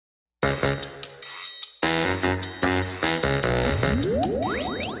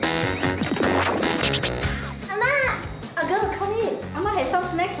Some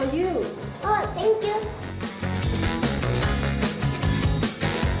snacks for you. Oh, thank you.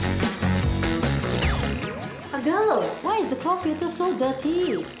 Girl, why is the cloth filter so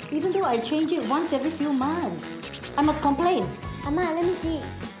dirty? Even though I change it once every few months. I must complain. Amma, let me see.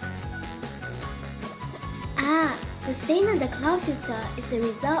 Ah, the stain on the cloth filter is a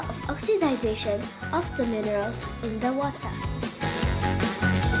result of oxidization of the minerals in the water.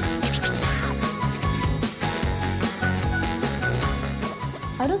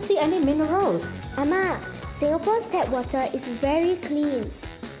 I don't see any minerals. Amma, Singapore's tap water is very clean.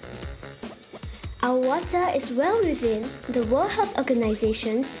 Our water is well within the World Health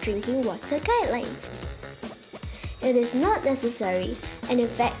Organization's drinking water guidelines. It is not necessary, and in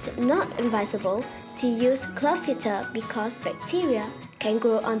fact not advisable, to use cloth filter because bacteria can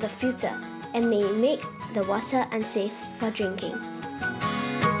grow on the filter and may make the water unsafe for drinking.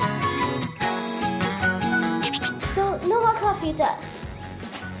 So, no more cloth filter.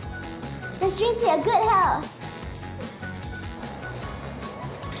 Let's drink to your good health.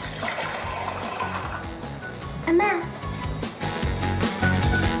 Amma,